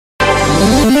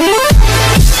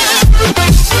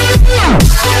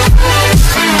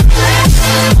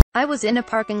I was in a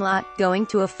parking lot, going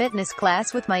to a fitness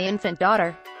class with my infant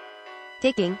daughter.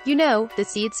 Taking, the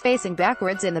seats facing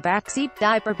backwards in the backseat,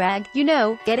 diaper bag,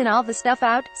 getting all the stuff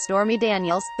out, Stormy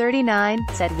Daniels, 39,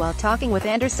 said while talking with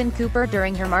Anderson Cooper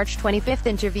during her March 25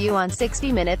 interview on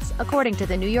 60 Minutes, according to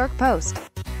the New York Post.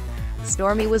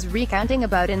 Stormy was recounting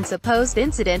about an supposed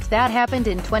incident that happened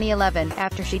in 2011,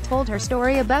 after she told her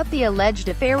story about the alleged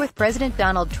affair with President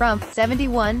Donald Trump,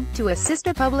 71, to a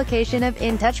sister publication of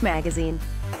In Touch magazine.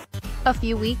 A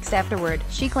few weeks afterward,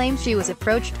 she claimed she was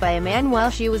approached by a man while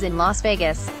she was in Las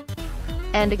Vegas.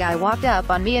 And a guy walked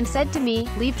up on me and said to me,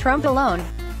 "Leave Trump alone."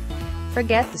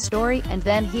 Forget the story, and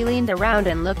then he leaned around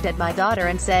and looked at my daughter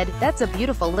and said, "That's a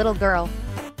beautiful little girl.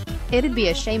 It'd be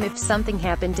a shame if something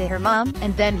happened to her mom,"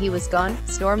 and then he was gone.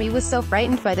 Stormy was so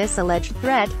frightened by this alleged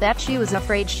threat that she was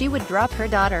afraid she would drop her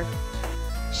daughter.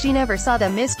 She never saw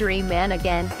the mystery man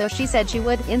again, though she said she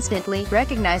would instantly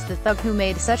recognize the thug who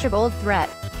made such a bold threat.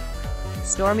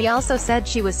 Stormy also said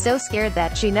she was so scared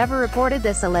that she never reported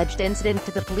this alleged incident to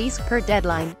the police per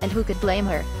Deadline, and who could blame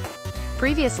her?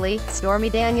 Previously, Stormy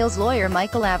Daniels' lawyer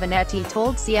Michael Avenatti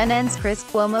told CNN's Chris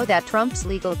Cuomo that Trump's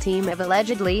legal team have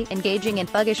allegedly engaging in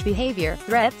thuggish behavior,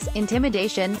 threats,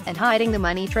 intimidation, and hiding the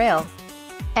money trail,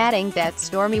 adding that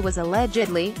Stormy was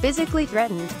allegedly physically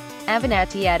threatened.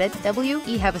 Avenatti added,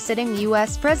 "We have a sitting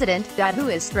U.S. president who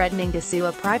is threatening to sue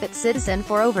a private citizen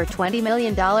for over $20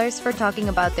 million for talking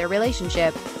about their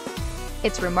relationship.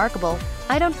 It's remarkable.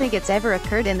 I don't think it's ever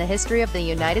occurred in the history of the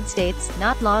United States."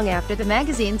 Not long after the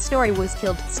magazine story was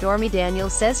killed, Stormy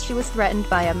Daniels says she was threatened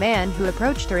by a man who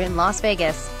approached her in Las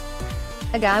Vegas.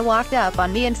 "A guy walked up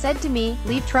on me and said to me,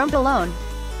 'Leave Trump alone.'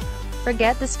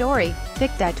 Forget the story."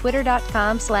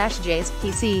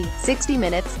 pic.twitter.com/JSPC, 60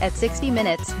 Minutes, at 60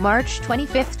 Minutes, March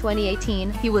 25,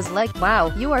 2018, he was like,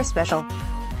 "Wow, you are special.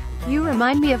 You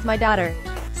remind me of my daughter."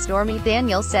 Stormy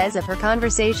Daniels says of her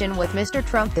conversation with Mr.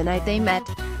 Trump the night they met.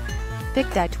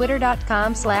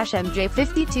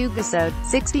 pic.twitter.com/MJ52Gasode,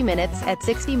 60 Minutes, at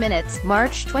 60 Minutes,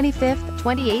 March 25,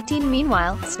 2018.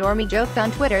 Meanwhile, Stormy joked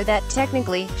on Twitter that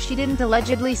technically, she didn't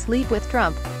allegedly sleep with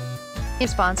Trump. In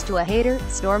response to a hater,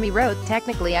 Stormy wrote,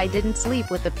 "Technically I didn't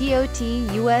sleep with the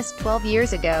POTUS 12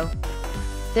 years ago.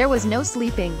 There was no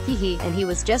sleeping, hehe, and he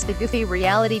was just a goofy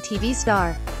reality TV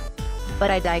star.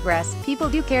 But I digress, people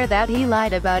do care that he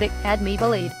lied about it, had me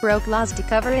bullied, broke laws to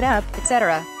cover it up,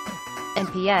 etc. And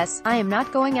P.S. I am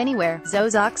not going anywhere,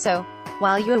 Zozoxo."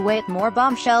 While you await more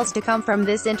bombshells to come from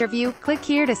this interview, click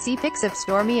here to see pics of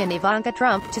Stormy and Ivanka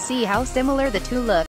Trump to see how similar the two look.